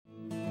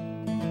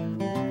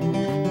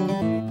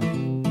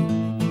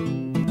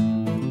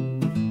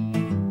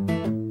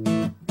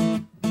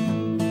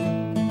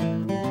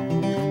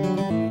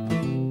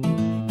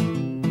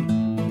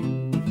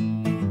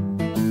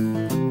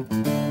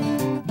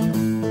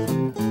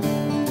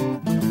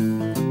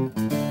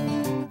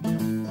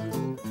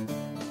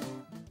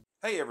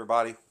Hey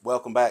everybody,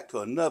 welcome back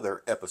to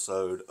another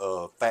episode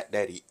of Fat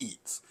Daddy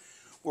Eats,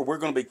 where we're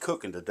going to be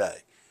cooking today.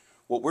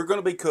 What we're going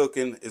to be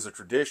cooking is a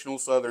traditional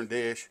southern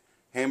dish,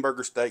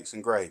 hamburger steaks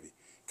and gravy.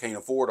 Can't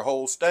afford a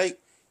whole steak?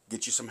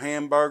 Get you some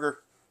hamburger,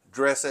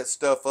 dress that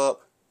stuff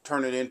up,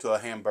 turn it into a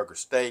hamburger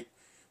steak,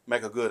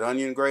 make a good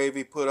onion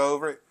gravy put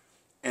over it,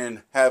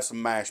 and have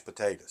some mashed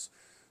potatoes.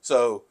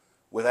 So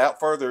without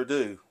further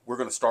ado, we're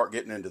going to start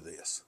getting into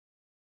this.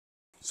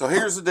 So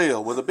here's the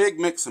deal. With a big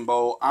mixing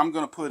bowl, I'm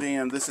going to put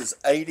in, this is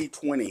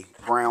 80-20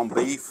 ground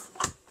beef.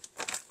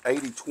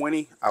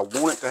 80-20. I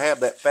want it to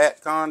have that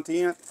fat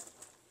content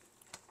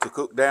to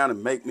cook down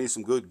and make me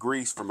some good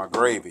grease for my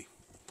gravy.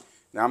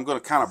 Now I'm going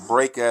to kind of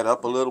break that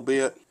up a little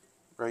bit.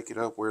 Break it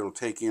up where it'll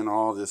take in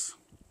all this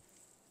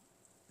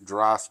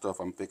dry stuff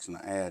I'm fixing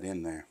to add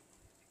in there.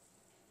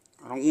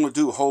 I don't want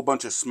to do a whole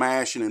bunch of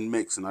smashing and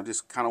mixing. I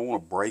just kind of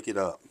want to break it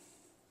up.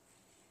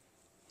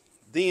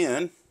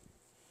 Then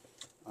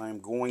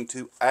I'm going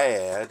to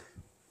add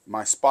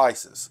my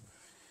spices.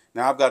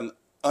 Now I've got an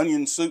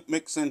onion soup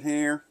mix in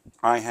here.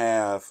 I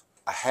have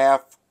a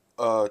half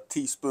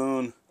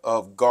teaspoon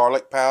of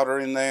garlic powder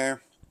in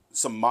there.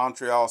 Some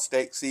Montreal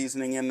steak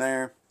seasoning in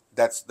there.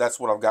 That's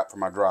what I've got for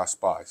my dry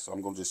spice. So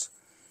I'm going to just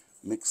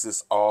mix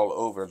this all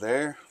over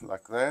there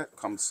like that.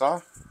 Comme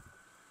ça.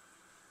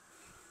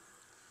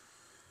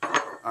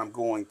 I'm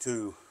going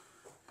to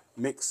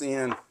mix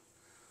in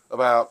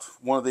about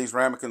one of these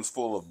ramekins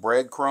full of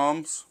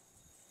breadcrumbs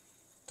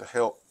to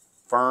help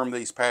firm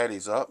these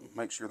patties up,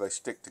 make sure they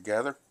stick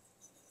together.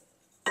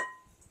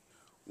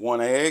 1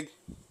 egg.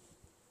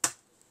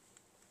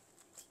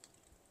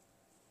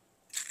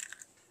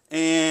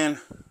 And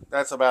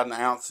that's about 1.5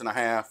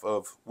 ounces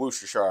of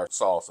Worcestershire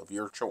sauce of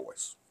your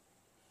choice.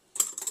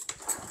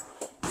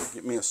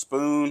 Get me a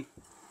spoon,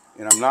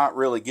 and I'm not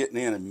really getting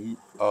in and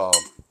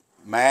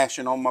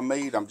mashing on my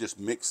meat. I'm just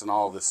mixing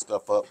all this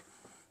stuff up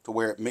to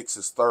where it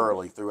mixes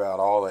thoroughly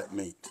throughout all that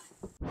meat.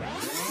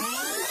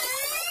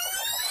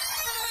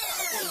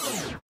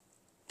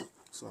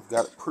 So I've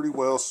got it pretty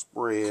well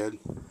spread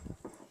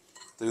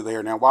through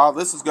there. Now while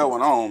this is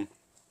going on,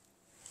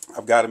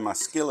 I've got in my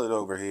skillet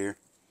over here,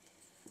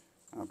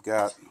 I've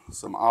got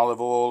some olive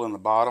oil in the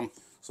bottom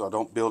so I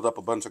don't build up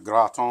a bunch of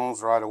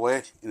gratins right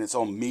away. And it's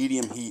on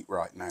medium heat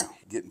right now.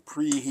 Getting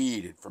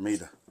preheated for me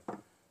to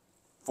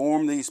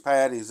form these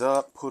patties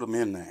up, put them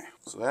in there.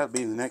 So that'll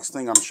be the next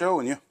thing I'm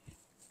showing you.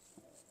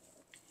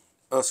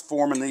 Us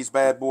forming these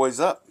bad boys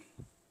up.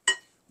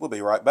 We'll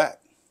be right back.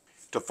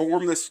 To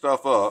form this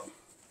stuff up,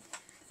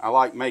 I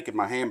like making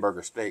my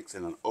hamburger steaks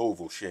in an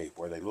oval shape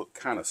where they look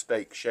kind of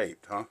steak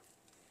shaped, huh?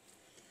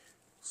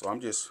 So I'm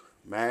just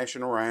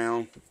mashing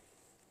around,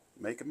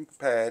 making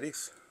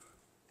patties,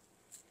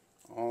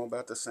 all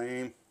about the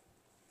same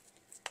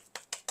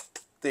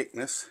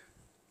thickness.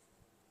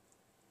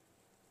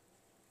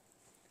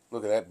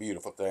 Look at that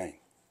beautiful thing.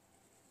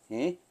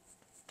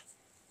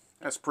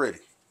 That's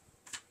pretty.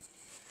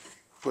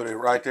 Put it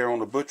right there on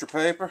the butcher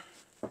paper.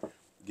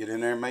 Get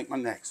in there and make my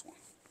next one.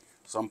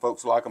 Some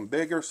folks like them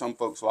bigger, some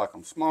folks like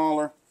them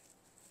smaller.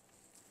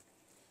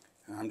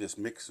 And I'm just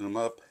mixing them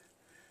up.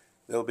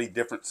 They'll be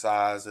different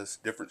sizes,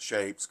 different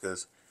shapes,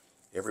 because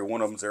every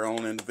one of them's their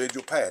own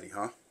individual patty,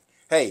 huh?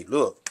 Hey,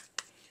 look.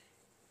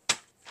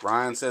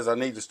 Ryan says I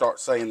need to start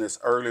saying this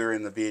earlier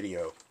in the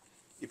video.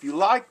 If you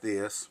like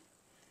this,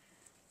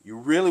 you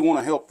really want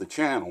to help the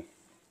channel.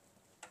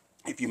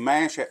 If you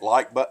mash that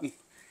like button,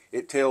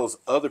 it tells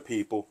other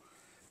people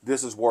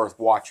this is worth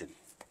watching.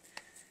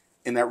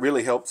 And that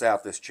really helps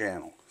out this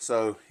channel.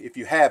 So if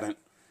you haven't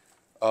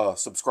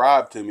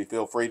subscribed to me,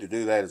 feel free to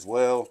do that as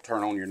well.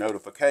 Turn on your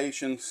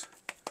notifications.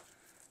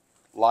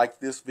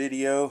 Like this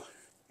video.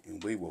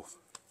 And we will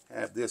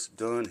have this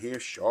done here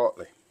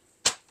shortly.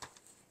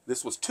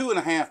 This was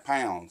 2.5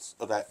 pounds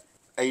of that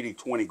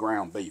 80-20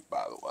 ground beef,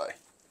 by the way.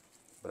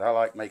 But I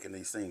like making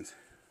these things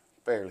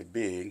fairly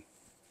big.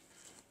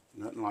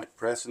 Nothing like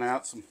pressing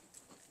out some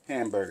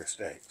hamburger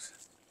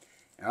steaks.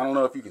 And I don't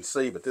know if you can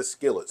see, but this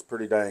skillet's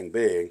pretty dang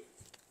big.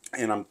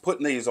 And I'm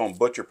putting these on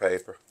butcher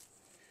paper.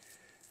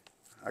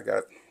 I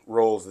got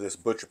rolls of this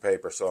butcher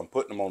paper, so I'm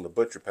putting them on the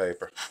butcher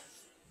paper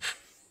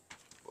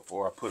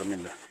before I put them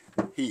in the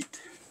heat.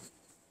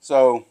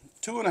 So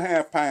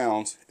 2.5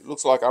 pounds, it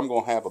looks like I'm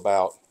going to have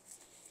about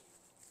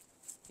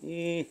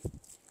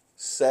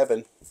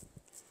 7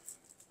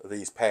 of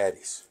these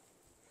patties,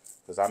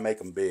 because I make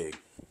them big.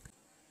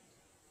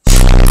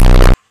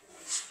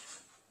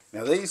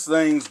 Now these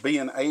things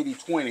being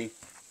 80-20,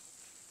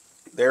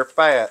 their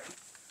fat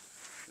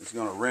is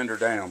going to render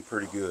down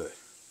pretty good.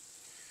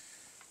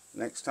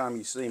 Next time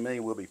you see me,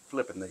 we'll be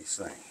flipping these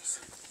things.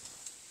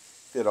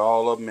 Fit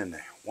all of them in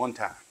there one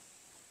time.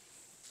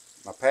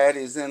 My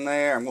patty's in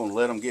there. I'm going to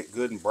let them get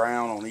good and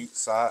brown on each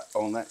side,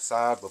 on that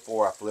side,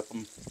 before I flip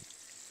them.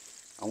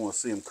 I want to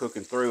see them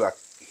cooking through. I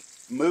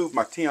moved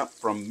my temp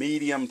from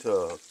medium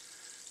to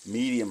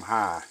medium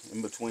high,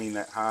 in between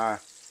that high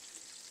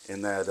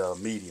and that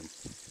medium.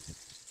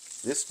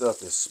 This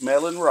stuff is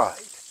smelling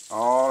right.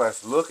 Oh,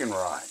 that's looking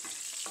right.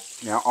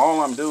 Now all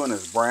I'm doing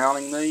is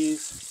browning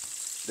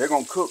these they're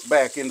going to cook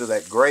back into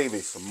that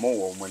gravy some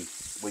more when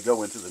we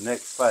go into the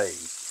next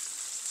phase.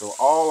 So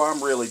all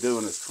I'm really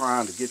doing is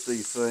trying to get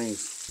these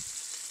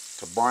things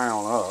to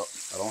brown up.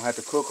 I don't have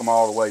to cook them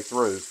all the way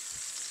through,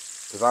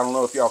 because I don't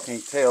know if y'all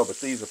can't tell, but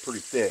these are pretty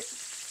thick.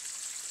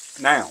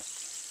 Now,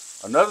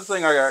 another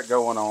thing I got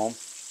going on,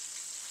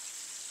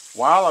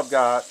 while I've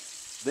got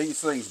these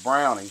things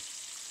browning,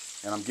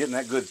 and I'm getting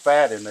that good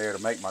fat in there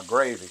to make my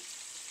gravy,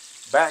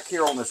 back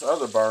here on this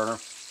other burner,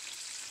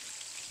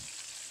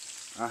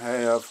 I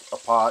have a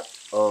pot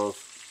of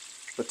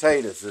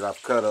potatoes that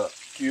I've cut up,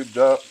 cubed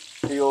up,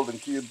 peeled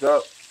and cubed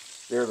up.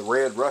 They're the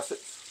red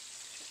russets.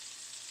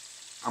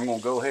 I'm going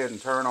to go ahead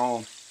and turn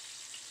on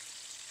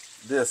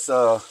this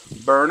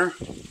burner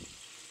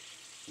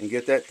and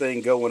get that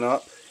thing going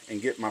up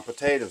and get my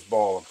potatoes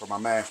boiling for my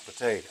mashed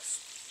potatoes.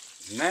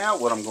 Now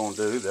what I'm going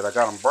to do, that I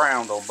got them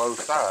browned on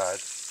both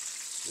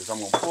sides, is I'm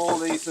going to pull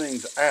these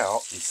things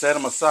out and set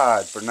them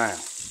aside for now.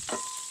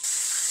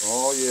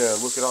 Oh yeah,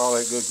 look at all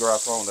that good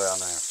gratin down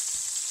there.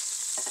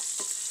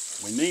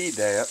 We need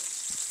that,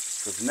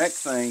 because the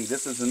next thing,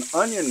 this is an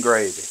onion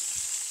gravy.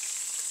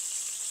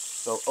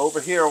 So over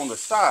here on the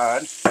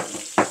side,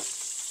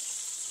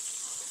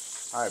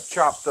 I have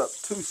chopped up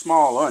 2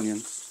 small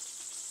onions,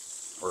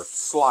 or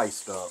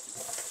sliced up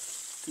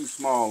 2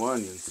 small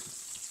onions,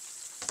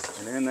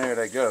 and in there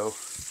they go.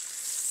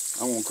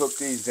 I'm going to cook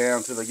these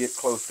down till they get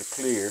close to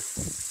clear,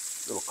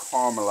 a little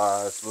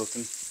caramelized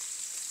looking.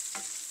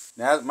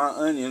 Now that my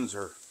onions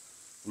are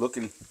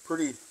looking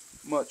pretty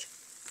much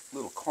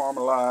little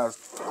caramelized,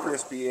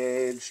 crispy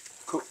edge,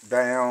 cooked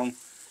down,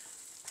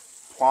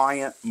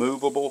 pliant,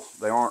 movable,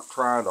 they aren't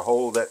trying to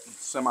hold that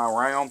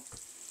semi-round,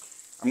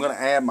 I'm going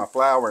to add my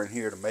flour in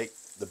here to make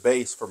the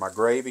base for my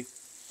gravy.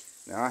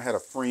 Now I had a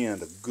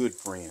friend, a good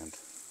friend,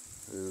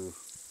 who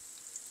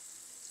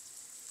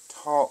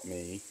taught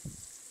me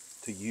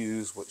to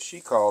use what she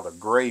called a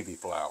gravy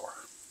flour.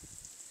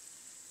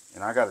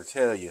 And I got to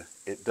tell you,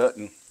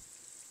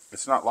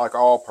 it's not like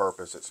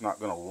all-purpose, it's not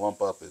going to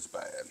lump up as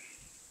bad.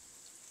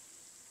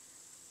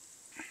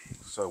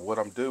 So what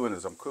I'm doing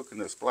is I'm cooking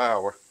this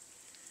flour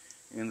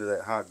into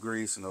that hot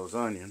grease and those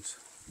onions,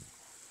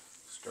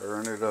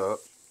 stirring it up.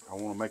 I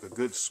want to make a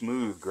good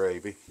smooth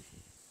gravy,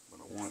 but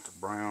I want it to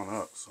brown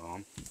up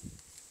some.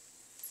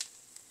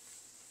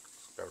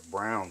 So got to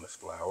brown this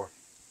flour.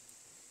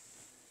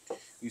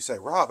 You say,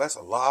 Rob, that's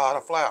a lot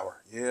of flour.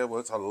 Yeah, well,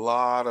 it's a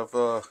lot of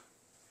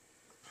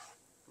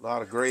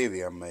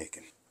gravy I'm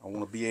making. I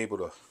want to be able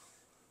to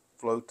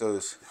float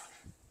those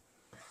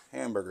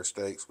hamburger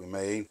steaks we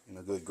made in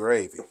a good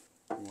gravy.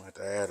 I'm going to have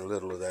to add a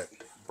little of that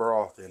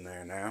broth in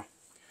there now.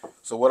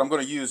 So what I'm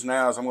going to use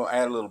now is I'm going to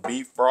add a little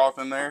beef broth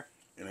in there.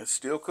 And it's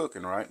still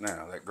cooking right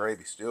now. That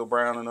gravy's still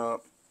browning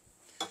up.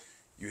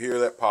 You hear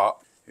that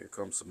pop. Here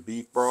comes some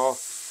beef broth.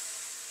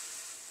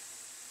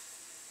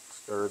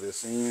 Stir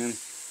this in.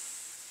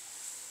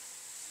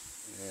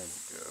 There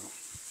we go.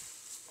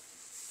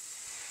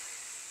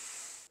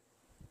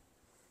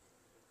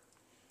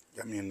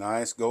 Got me a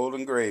nice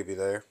golden gravy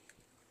there.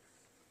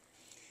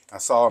 I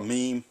saw a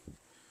meme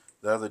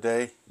the other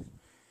day.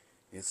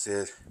 It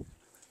said,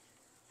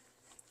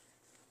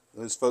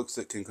 those folks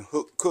that can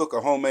cook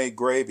a homemade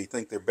gravy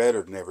think they're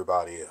better than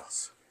everybody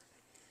else.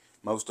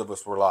 Most of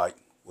us were like,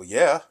 well,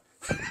 yeah.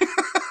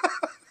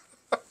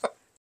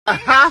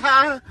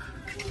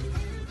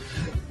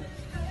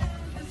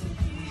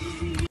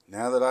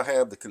 Now that I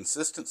have the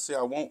consistency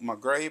I want in my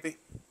gravy,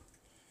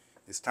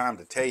 it's time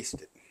to taste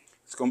it.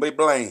 It's going to be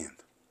bland.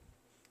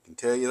 I can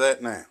tell you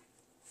that now.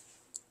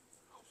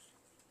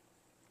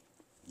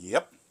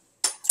 Yep.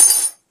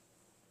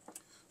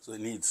 So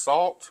it needs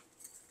salt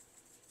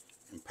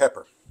and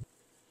pepper.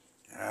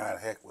 Ah, the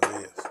heck with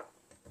this.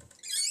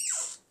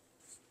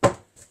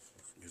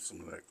 Get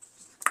some of that.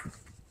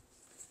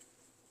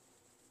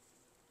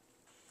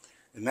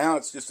 And now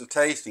it's just a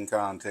tasting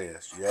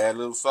contest. You add a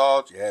little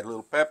salt, you add a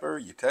little pepper,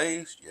 you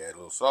taste. You add a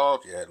little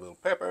salt, you add a little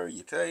pepper,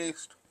 you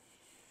taste.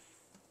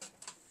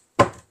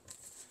 A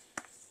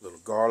little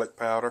garlic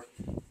powder.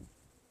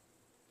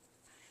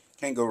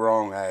 Can't go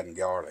wrong adding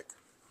garlic.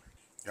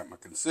 Got my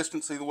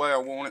consistency the way I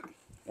want it.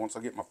 Once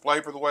I get my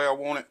flavor the way I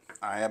want it,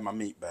 I add my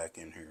meat back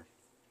in here.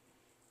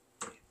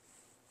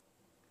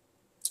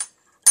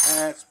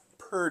 That's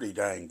pretty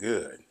dang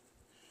good.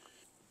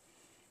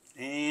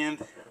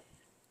 And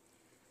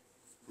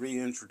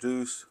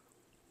reintroduce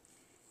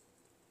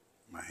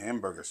my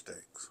hamburger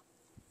steaks.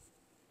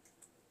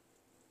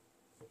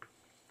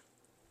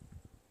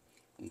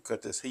 And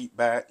cut this heat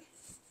back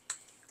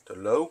to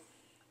low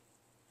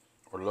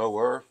or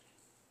lower.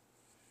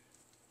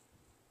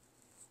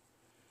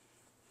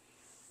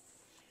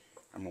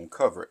 I'm going to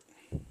cover it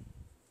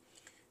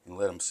and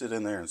let them sit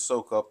in there and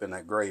soak up in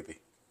that gravy.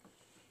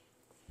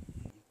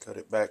 Cut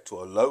it back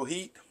to a low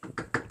heat.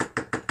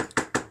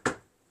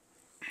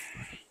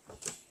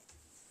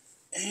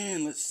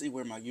 And let's see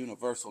where my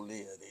universal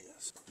lid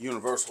is.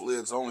 Universal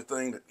lid's the only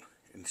thing that,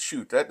 and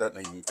shoot, that doesn't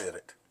even fit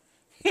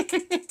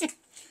it.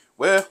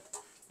 Well,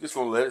 just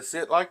gonna let it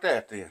sit like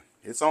that then.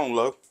 It's on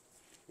low.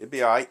 It'll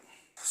be alright.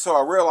 So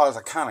I realized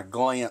I kind of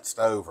glanced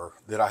over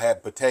that I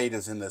had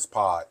potatoes in this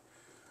pot.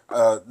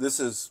 This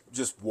is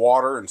just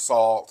water and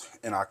salt,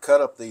 and I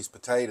cut up these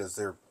potatoes.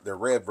 They're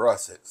red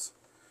russets.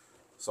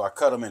 So I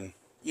cut them in,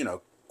 you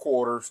know,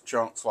 quarters,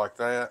 chunks like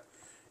that.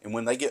 And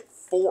when they get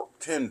fork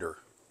tender,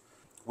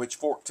 which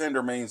fork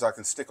tender means I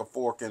can stick a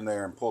fork in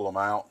there and pull them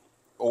out,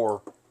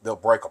 or they'll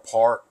break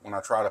apart when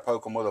I try to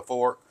poke them with a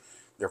fork.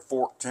 They're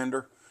fork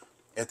tender.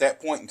 At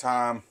that point in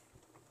time,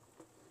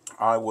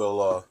 I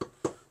will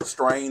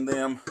strain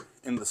them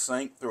in the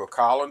sink through a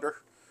colander,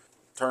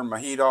 turn my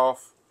heat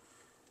off,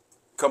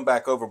 come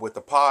back over with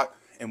the pot,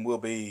 and we'll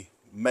be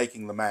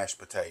making the mashed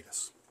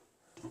potatoes.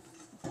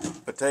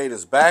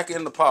 Potatoes back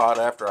in the pot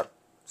after I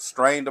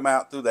strained them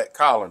out through that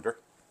colander.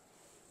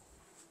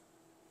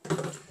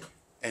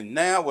 And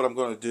now what I'm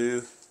going to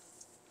do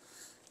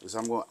is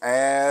I'm going to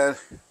add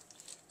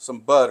some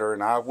butter,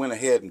 and I went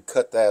ahead and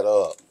cut that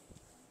up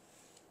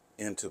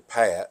into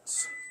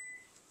pats.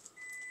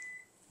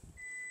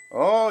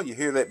 Oh, you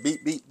hear that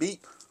beep, beep,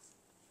 beep?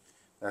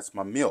 That's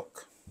my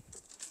milk.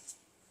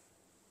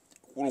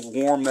 We'll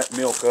warm that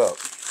milk up.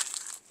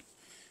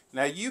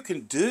 Now you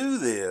can do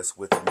this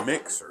with a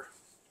mixer,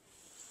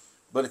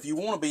 but if you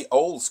want to be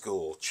old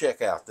school,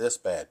 check out this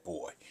bad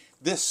boy.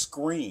 This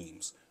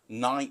screams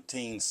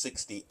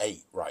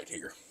 1968 right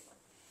here.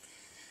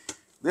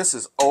 This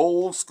is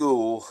old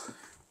school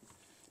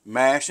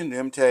mashing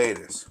them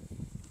taters.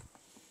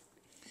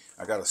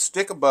 I got a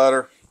stick of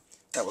butter.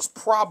 That was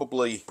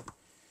probably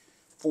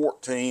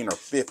 14 or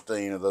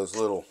 15 of those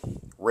little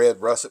red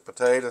russet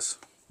potatoes.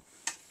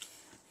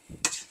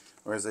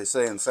 Or as they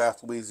say in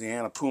South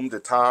Louisiana, pomme de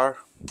terre.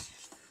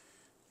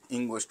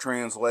 English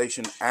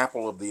translation,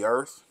 apple of the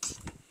earth.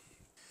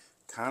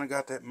 Kind of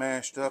got that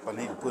mashed up. I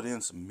need to put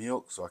in some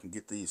milk so I can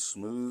get these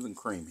smooth and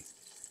creamy.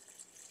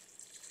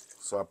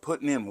 So I'm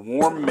putting in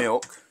warm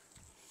milk.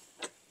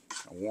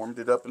 I warmed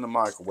it up in the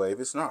microwave.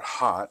 It's not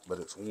hot, but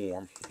it's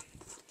warm.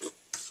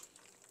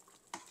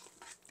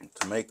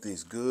 To make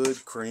these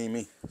good,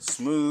 creamy,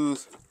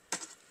 smooth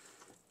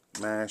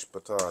mashed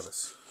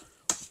potatoes.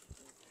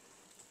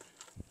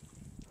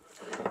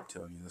 I'm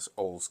telling you, this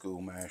old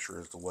school masher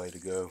is the way to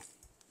go.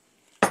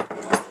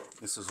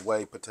 This is the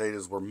way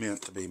potatoes were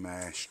meant to be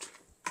mashed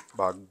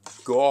by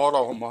God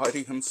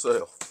Almighty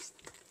himself.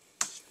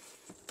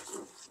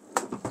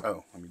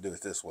 Oh, let me do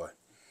it this way.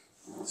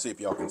 See if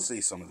y'all can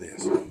see some of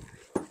this.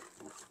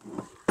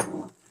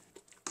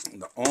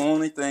 The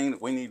only thing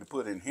that we need to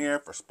put in here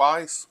for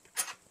spice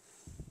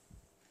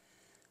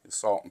is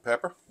salt and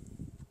pepper.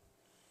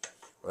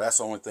 Well, that's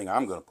the only thing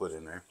I'm going to put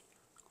in there.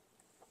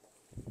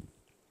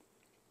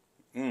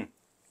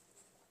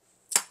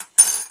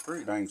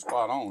 Pretty dang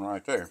spot on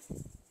right there.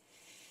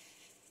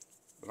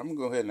 But I'm going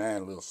to go ahead and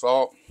add a little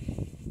salt.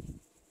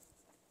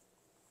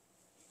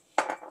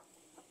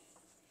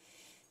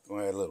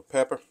 Going to add a little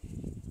pepper.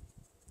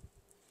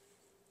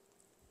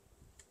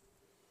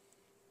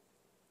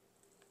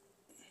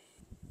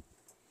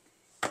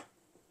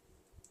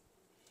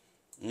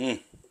 I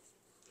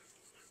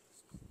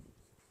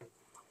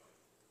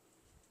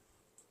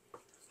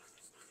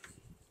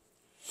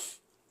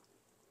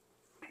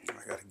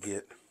got to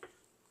get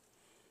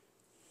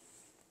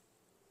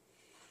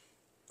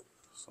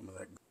some of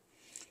that.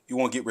 You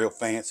want to get real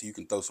fancy, you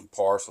can throw some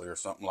parsley or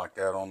something like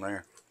that on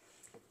there.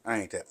 I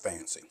ain't that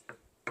fancy.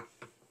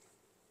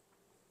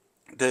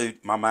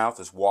 Dude, my mouth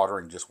is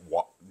watering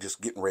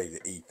just getting ready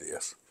to eat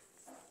this.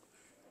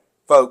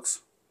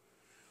 Folks,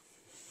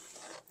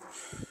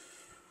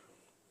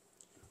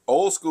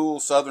 old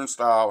school Southern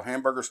style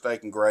hamburger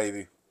steak and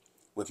gravy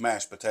with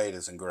mashed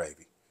potatoes and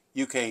gravy.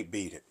 You can't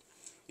beat it.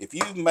 If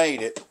you've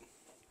made it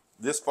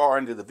this far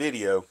into the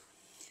video,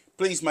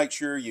 please make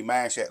sure you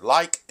mash that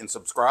like and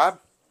subscribe.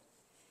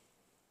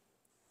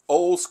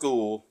 Old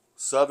school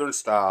Southern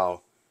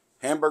style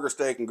hamburger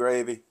steak and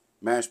gravy,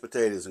 mashed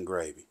potatoes and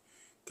gravy.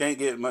 Can't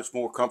get much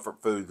more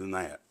comfort food than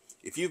that.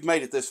 If you've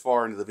made it this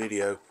far into the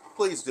video,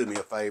 please do me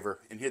a favor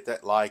and hit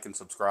that like and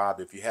subscribe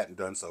if you hadn't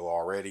done so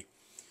already.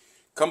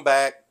 Come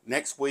back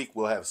next week.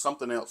 We'll have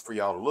something else for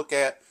y'all to look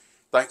at.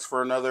 Thanks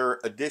for another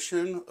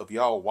edition of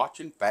y'all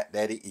watching Fat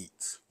Daddy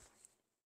Eats.